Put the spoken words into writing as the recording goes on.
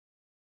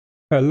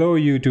Hello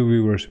YouTube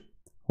viewers,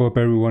 hope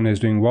everyone is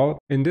doing well.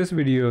 In this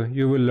video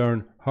you will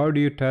learn how do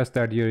you test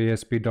that your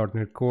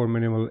ASP.NET Core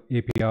Minimal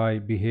API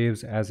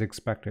behaves as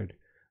expected.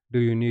 Do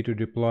you need to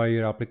deploy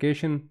your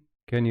application?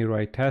 Can you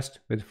write tests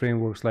with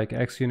frameworks like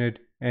xUnit,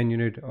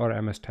 NUnit or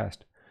MSTest?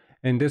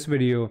 In this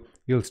video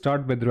you'll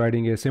start with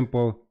writing a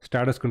simple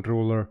status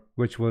controller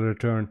which will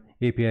return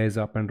API is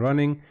up and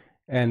running,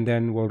 and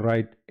then we'll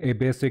write a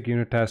basic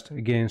unit test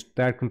against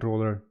that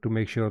controller to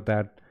make sure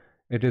that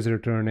it is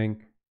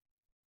returning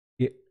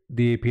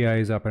the API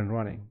is up and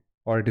running,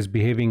 or it is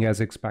behaving as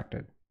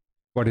expected.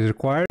 What is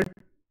required?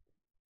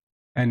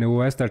 An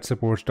OS that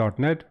supports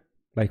 .NET,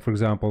 like for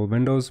example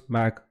Windows,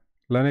 Mac,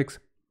 Linux,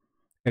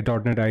 a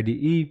 .NET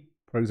IDE,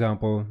 for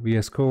example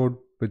VS Code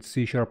with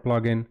C#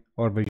 plugin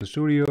or Visual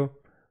Studio,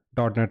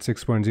 .NET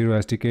 6.0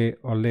 SDK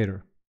or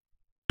later.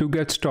 To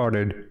get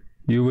started,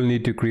 you will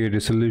need to create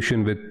a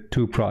solution with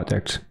two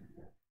projects.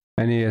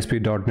 An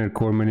ASP.NET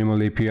Core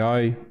Minimal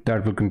API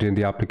that will contain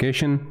the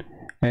application,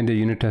 and a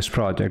unit test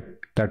project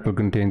that will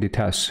contain the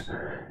tests.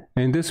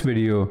 In this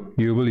video,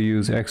 you will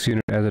use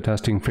xUnit as a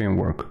testing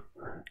framework.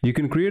 You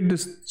can create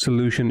this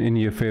solution in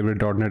your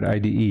favorite .NET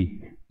IDE.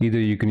 Either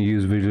you can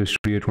use Visual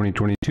Studio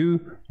 2022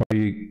 or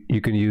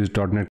you can use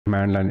 .NET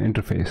command line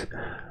interface.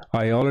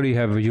 I already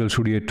have Visual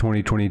Studio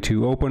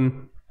 2022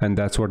 open, and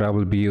that's what I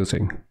will be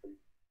using.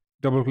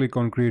 Double click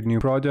on Create New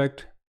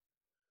Project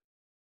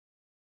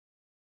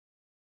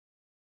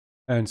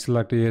and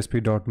select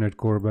ASP.NET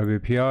Core Web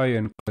API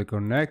and click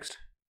on Next.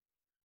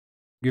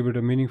 Give it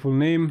a meaningful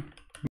name,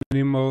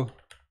 Minimal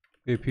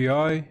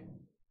API.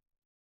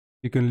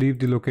 You can leave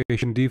the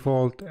location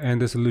default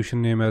and the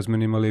solution name as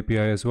Minimal API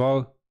as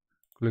well.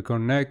 Click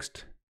on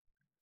Next.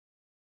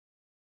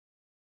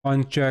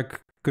 Uncheck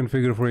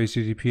Configure for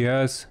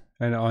HTTPS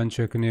and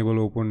uncheck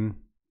Enable Open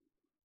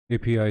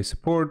API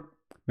Support.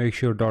 Make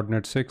sure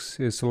 .NET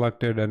 6 is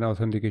selected and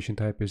authentication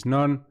type is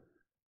none,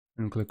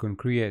 and click on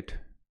Create.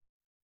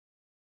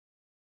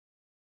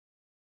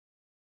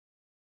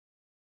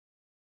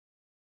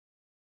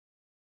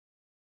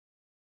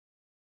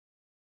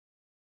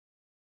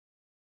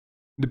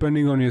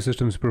 Depending on your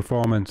system's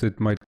performance, it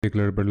might take a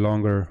little bit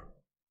longer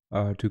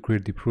to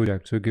create the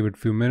project, so give it a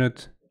few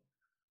minutes.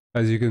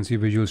 As you can see,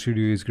 Visual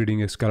Studio is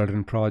creating a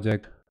skeleton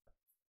project.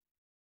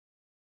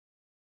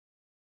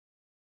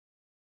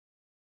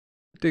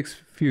 It takes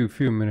few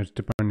minutes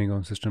depending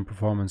on system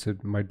performance.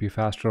 It might be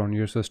faster on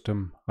your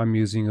system. I'm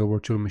using a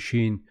virtual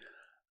machine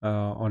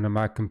on a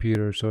Mac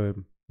computer, so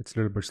it's a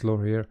little bit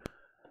slower here.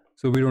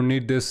 So we don't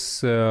need this,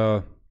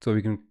 so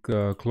we can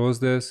close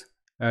this.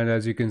 And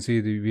as you can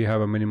see, we have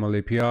a minimal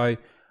API.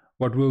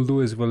 What we'll do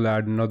is we'll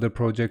add another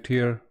project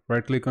here.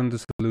 Right click on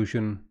the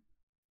solution,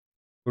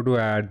 go to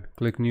add,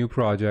 click new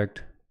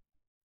project,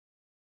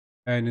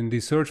 and in the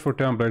search for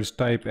templates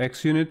type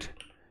xUnit.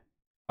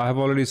 I have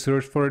already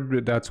searched for it,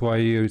 but that's why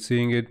you're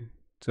seeing it.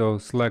 So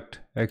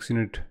select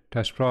xUnit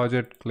test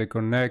project, click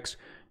on next,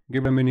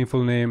 give a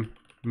meaningful name,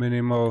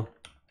 Minimal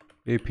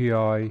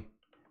API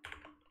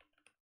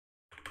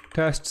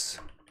tests,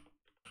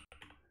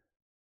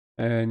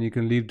 and you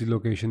can leave the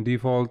location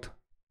default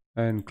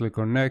and click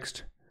on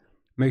next.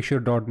 Make sure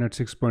 .NET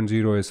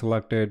 6.0 is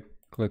selected,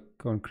 click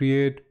on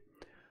create.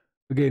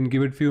 Again,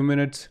 give it a few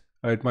minutes.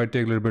 It might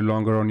take a little bit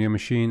longer on your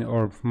machine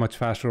or much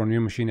faster on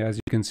your machine. As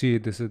you can see,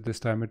 this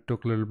time it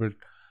took a little bit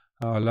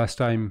less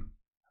time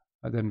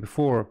than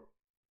before.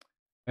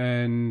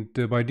 And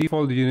by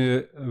default,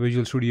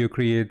 Visual Studio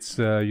creates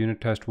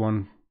unit test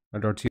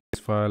 1.cs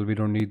file. We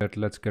don't need that.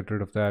 Let's get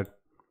rid of that.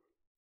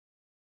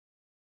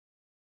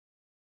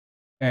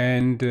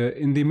 And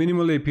in the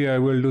minimal API,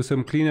 we'll do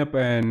some cleanup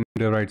and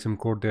write some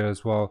code there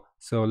as well.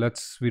 So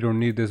we don't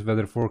need this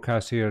weather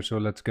forecast here, so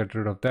let's get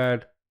rid of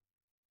that.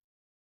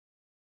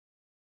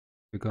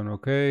 Click on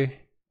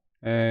OK.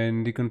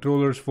 And the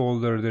controllers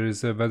folder, there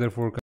is a weather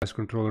forecast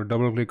controller.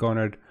 Double click on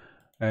it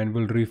and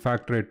we'll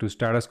refactor it to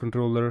status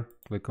controller.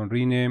 Click on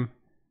rename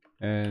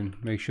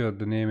and make sure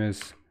the name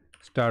is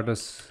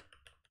status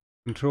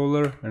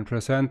controller and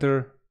press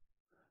enter.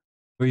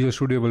 Visual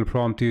Studio will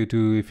prompt you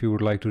to if you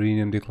would like to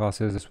rename the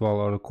classes as well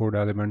or the code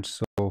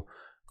elements. So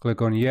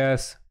click on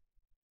yes.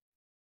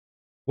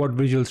 What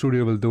Visual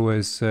Studio will do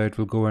is it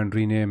will go and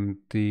rename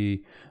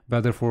the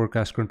weather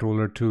forecast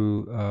controller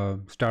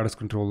to status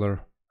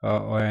controller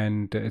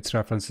and its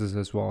references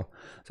as well.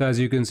 So as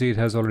you can see, it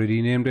has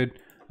already renamed it.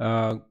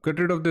 Get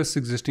rid of this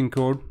existing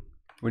code.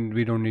 When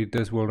we don't need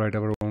this, we'll write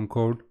our own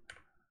code.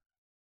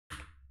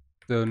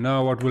 So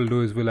now what we'll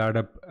do is we'll add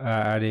a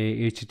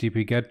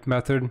HTTP get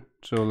method.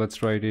 So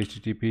let's write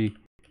HTTP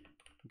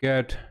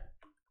get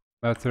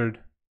method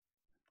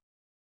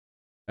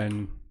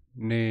and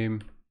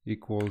name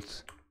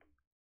equals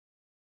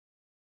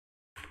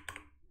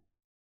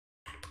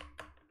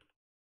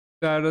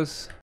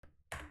status,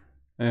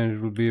 and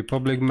it will be a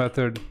public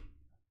method.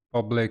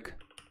 Public,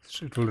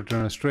 it will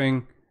return a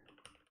string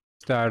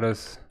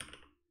status,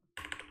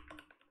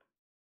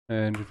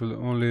 and it will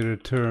only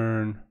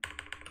return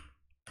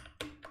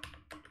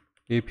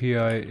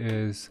API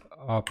is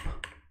up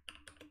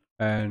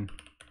and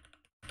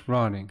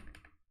running.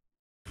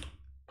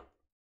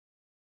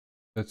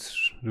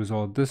 Let's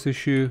resolve this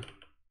issue.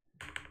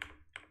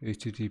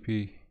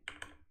 HTTP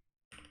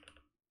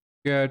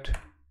get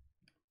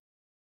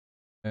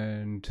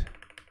and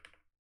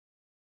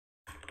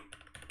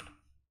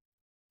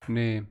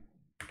name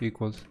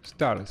equals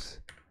status,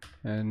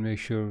 and make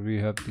sure we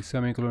have the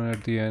semicolon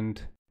at the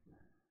end.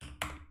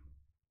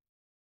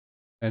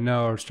 And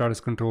now our status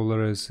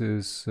controller is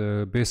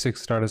basic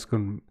status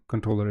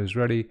controller is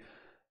ready.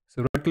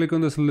 So right click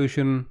on the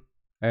solution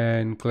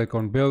and click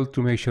on build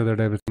to make sure that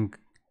everything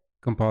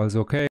compiles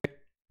okay.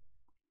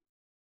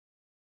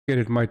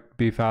 It might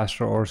be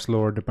faster or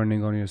slower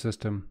depending on your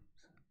system.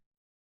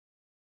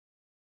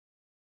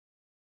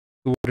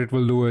 So what it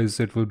will do is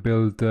it will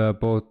build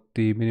both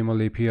the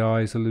minimal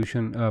API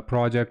solution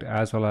project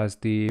as well as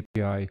the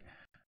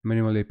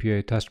minimal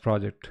API test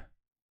project.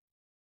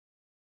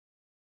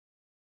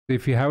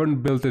 If you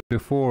haven't built it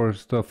before,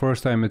 the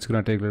first time it's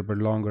going to take a little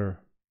bit longer.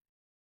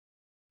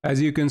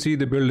 As you can see,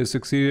 the build has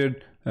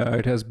succeeded.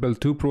 It has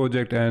built 2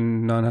 projects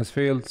and none has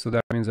failed. So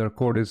that means our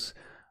code is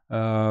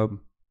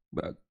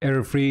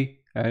error-free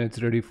and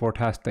it's ready for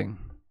testing.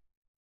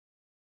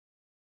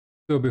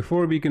 So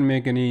before we can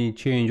make any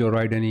change or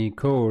write any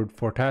code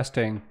for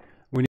testing,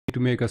 we need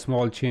to make a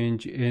small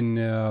change in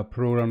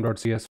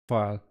program.cs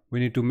file. We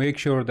need to make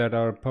sure that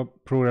our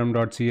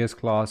program.cs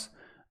class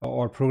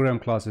or program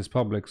class is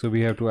public. So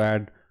we have to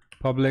add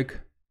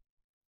public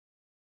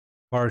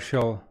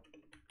partial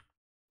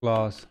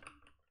class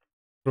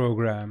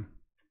program.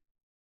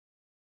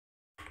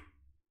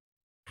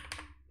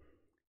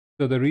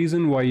 So the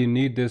reason why you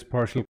need this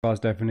partial class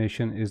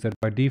definition is that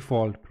by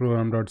default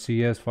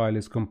program.cs file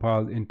is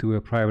compiled into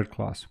a private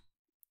class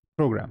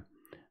program,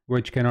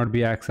 which cannot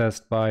be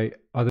accessed by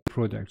other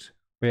projects.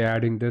 By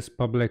adding this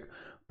public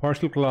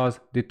partial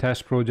class, the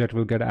test project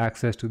will get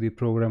access to the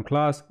program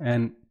class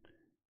and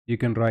you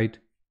can write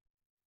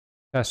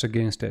test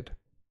against it.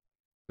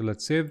 So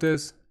let's save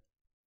this,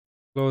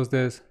 close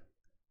this,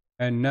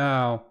 and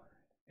now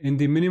in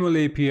the minimal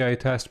API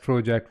test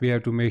project we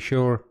have to make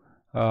sure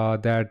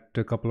that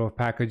a couple of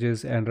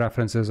packages and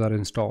references are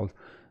installed.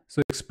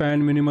 So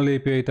expand minimal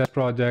API test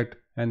project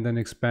and then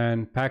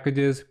expand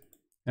packages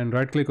and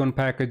right click on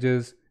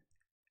packages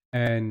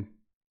and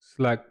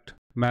select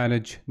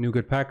manage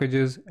NuGet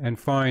packages and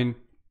find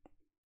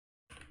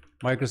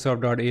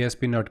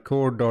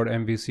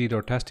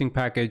microsoft.asp.core.mvc.testing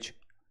package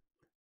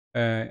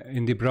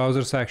in the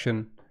browser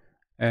section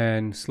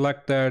and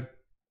select that,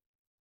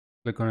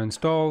 click on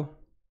install,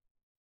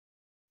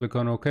 click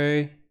on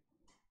OK,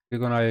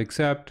 click on I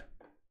accept.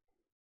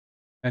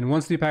 And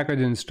once the package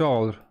is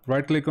installed,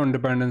 right click on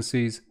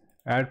dependencies,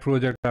 add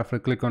project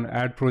reference, click on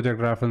add project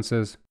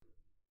references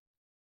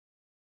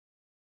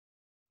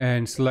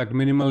and select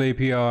minimal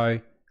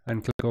API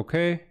and click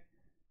OK.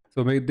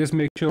 So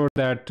make sure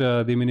that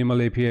the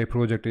minimal API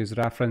project is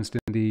referenced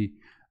in the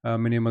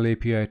minimal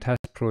API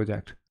test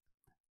project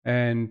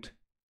and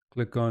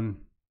click on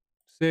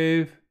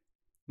save.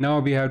 Now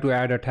we have to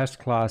add a test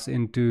class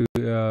into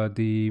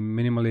the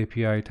minimal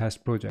API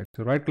test project.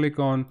 So right click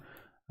on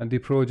the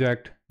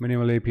project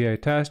minimal API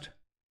test,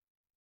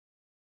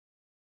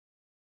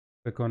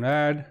 click on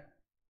add,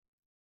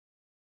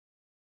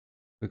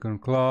 click on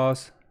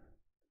class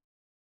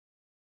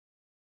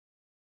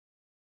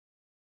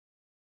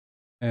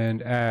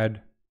and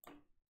add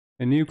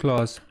a new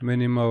class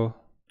minimal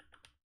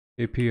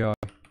API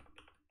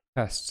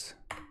tests.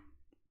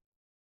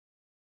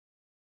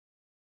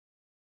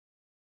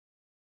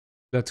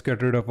 Let's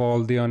get rid of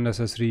all the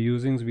unnecessary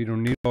usings. We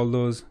don't need all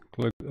those.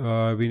 We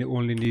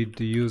only need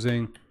the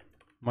using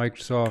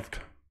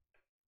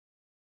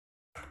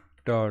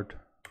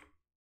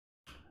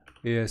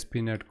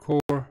Microsoft.ASP.NET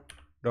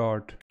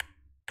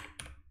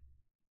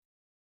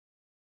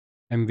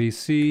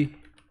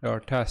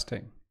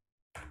Core.MVC.testing.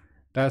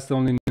 That's the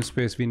only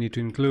namespace we need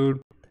to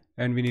include,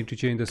 and we need to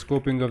change the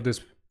scoping of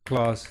this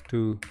class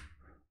to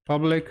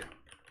public,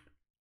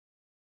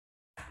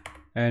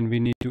 and we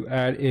need to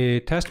add a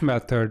test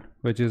method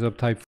which is of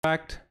type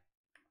fact.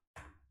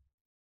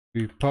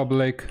 Be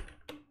public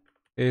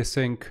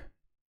async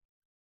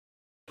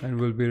and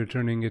we'll be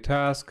returning a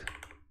task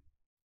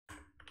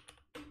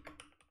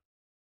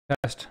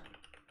test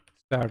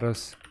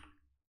status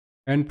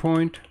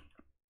endpoint.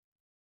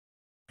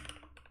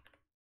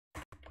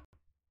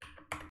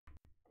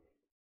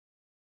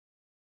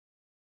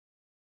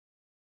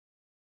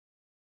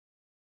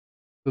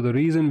 So the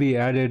reason we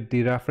added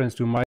the reference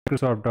to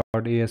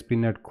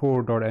Microsoft.ASP.NET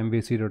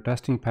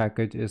Core.MVC.testing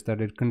package is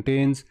that it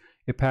contains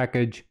a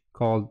package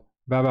called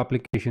Web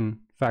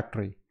Application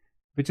Factory,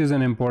 which is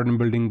an important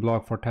building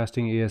block for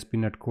testing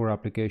ASP.NET Core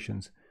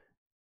applications.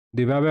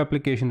 The Web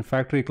Application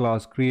Factory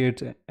class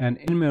creates an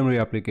in-memory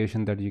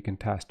application that you can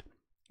test.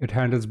 It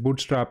handles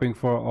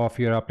bootstrapping of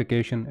your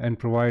application and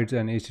provides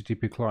an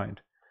HTTP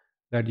client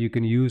that you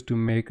can use to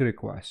make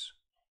requests.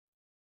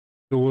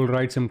 So we'll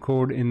write some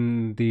code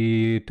in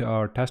the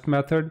test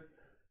method.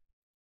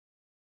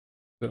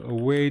 So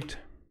await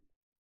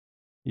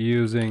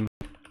using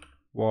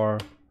var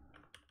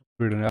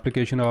create an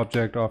application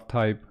object of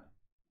type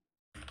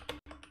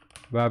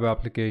web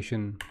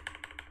application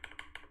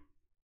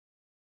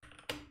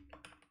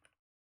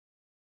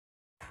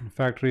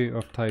factory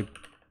of type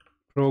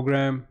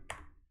program,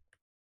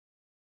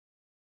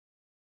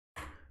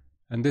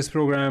 and this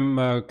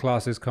program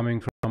class is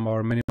coming from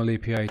our minimal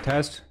API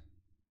test.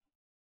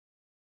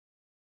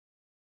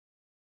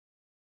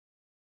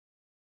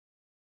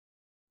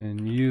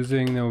 And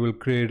now we'll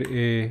create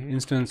a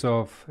instance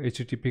of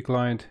HTTP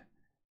client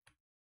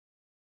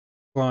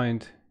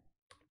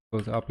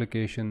equals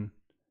application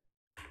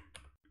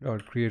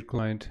dot create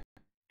client,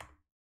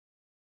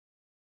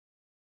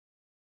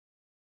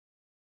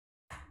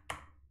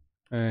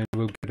 and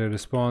we'll get a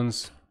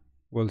response.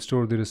 We'll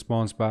store the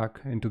response back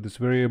into this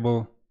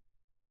variable.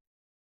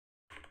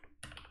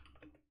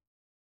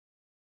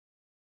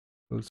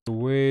 So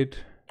wait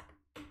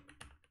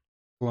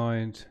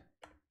client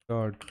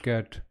dot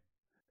get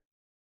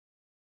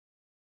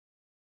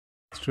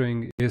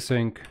string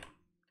async,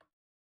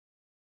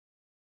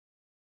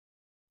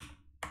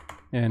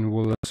 and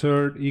we'll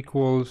assert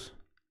equals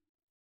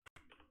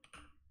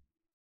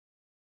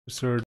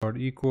assert dot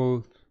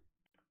equal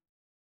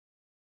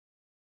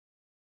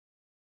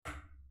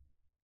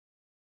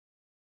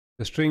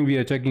the string we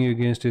are checking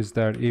against is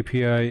that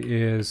API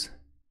is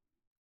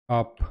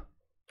up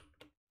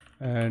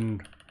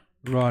and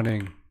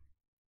running,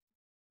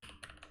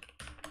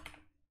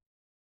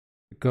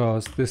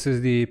 because this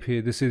is the API,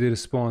 this is the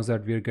response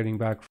that we are getting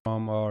back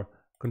from our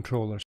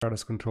controller,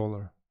 status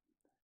controller.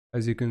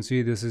 As you can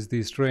see, this is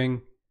the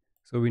string,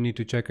 so we need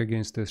to check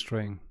against this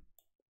string.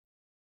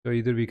 So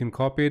either we can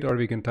copy it or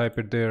we can type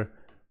it there.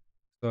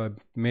 So I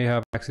may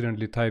have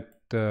accidentally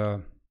typed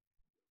an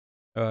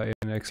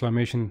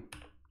exclamation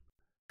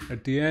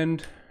at the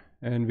end,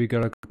 and we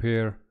gotta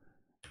compare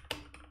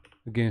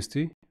against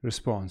the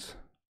response.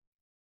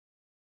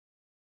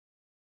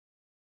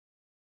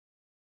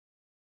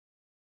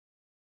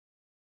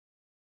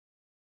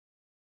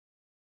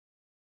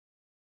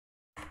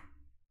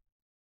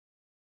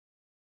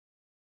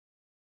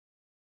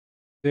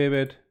 Save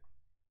it.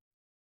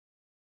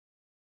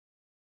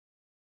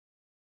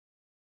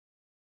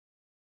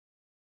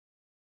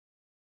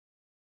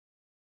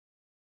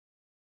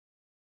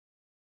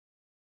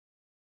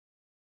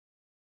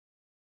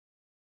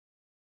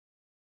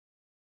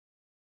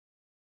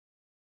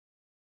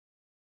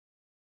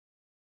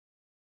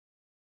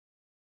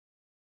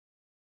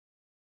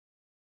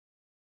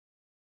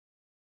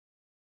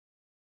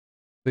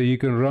 So you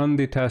can run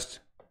the test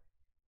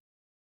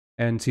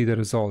and see the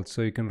results.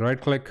 So you can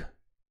right click.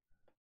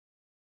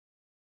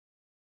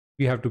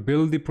 We have to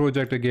build the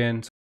project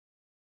again. So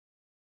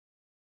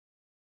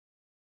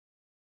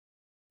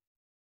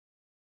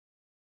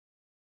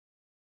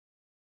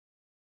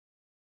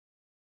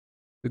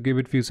give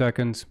it a few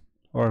seconds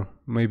or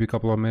maybe a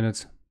couple of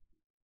minutes.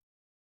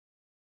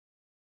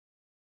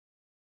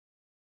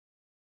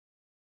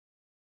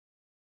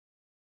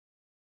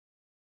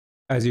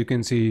 As you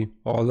can see,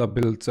 all the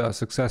builds are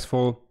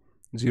successful.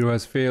 0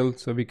 has failed.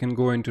 So we can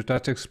go into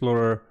Test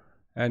Explorer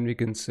and we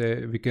can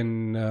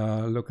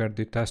look at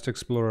the Test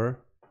Explorer,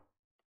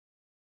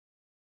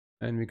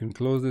 and we can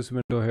close this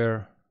window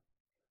here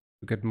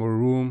to get more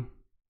room.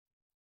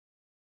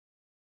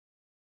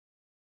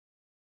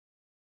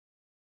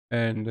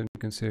 And then we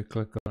can say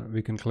click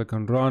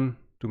on run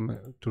to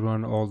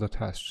run all the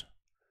tests.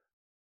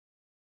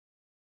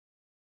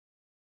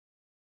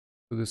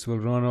 So this will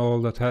run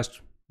all the tests.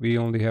 We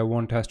only have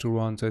one test to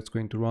run, so it's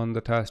going to run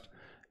the test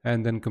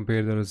and then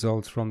compare the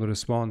results from the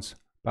response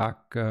back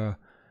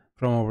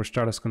from our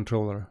status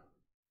controller,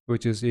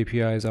 which is API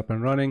is up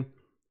and running.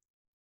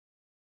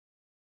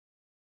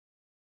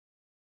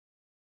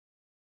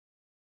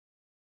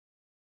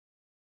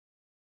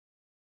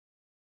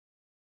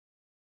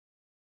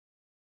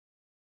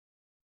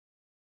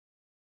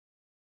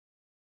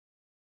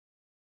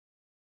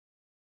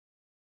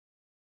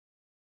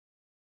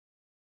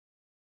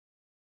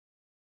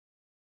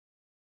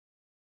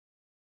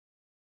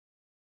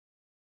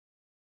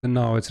 And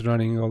now it's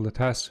running all the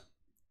tests,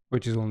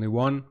 which is only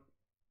one.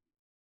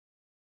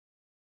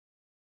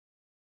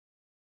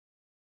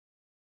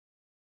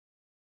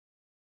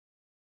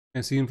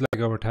 It seems like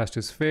our test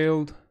is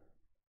failed.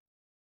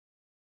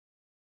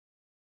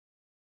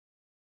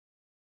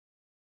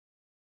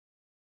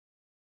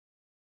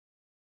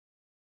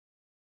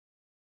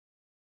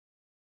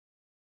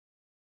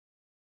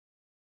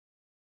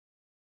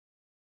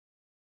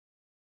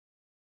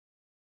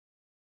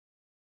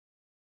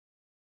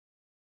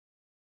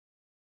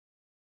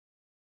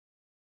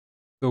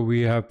 So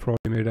we have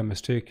probably made a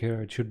mistake here.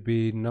 It should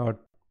be our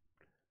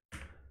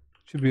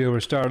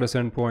status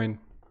endpoint,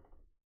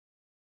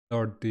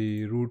 not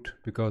the root,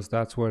 because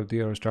that's where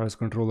our status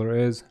controller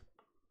is.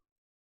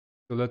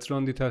 So let's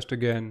run the test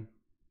again.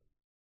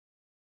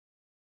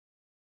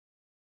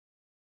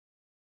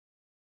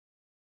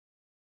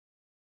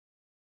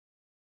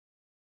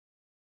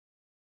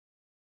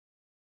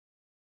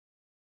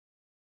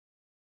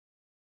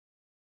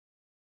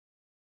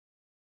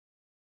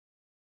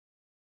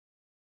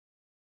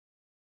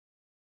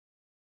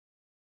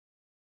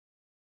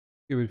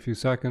 Give it a few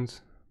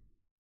seconds.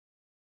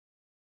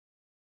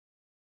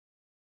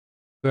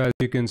 So as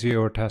you can see,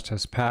 our test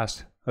has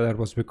passed. That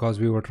was because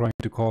we were trying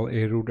to call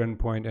a root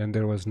endpoint and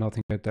there was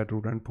nothing at that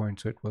root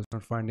endpoint, so it was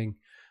not finding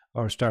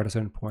our status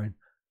endpoint.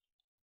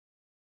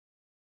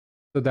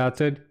 So that's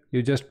it.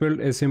 You just built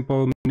a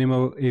simple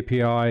minimal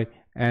API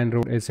and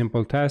wrote a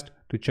simple test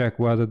to check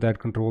whether that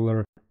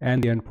controller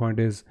and the endpoint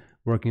is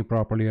working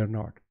properly or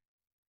not.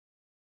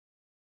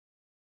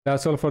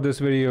 That's all for this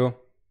video.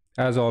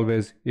 As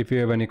always, if you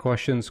have any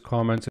questions,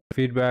 comments, and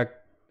feedback,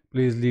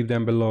 please leave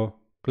them below.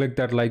 Click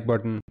that like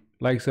button.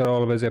 Likes are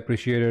always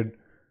appreciated.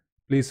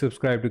 Please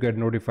subscribe to get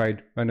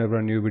notified whenever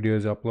a new video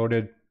is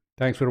uploaded.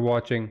 Thanks for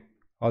watching.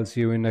 I'll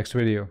see you in next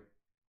video.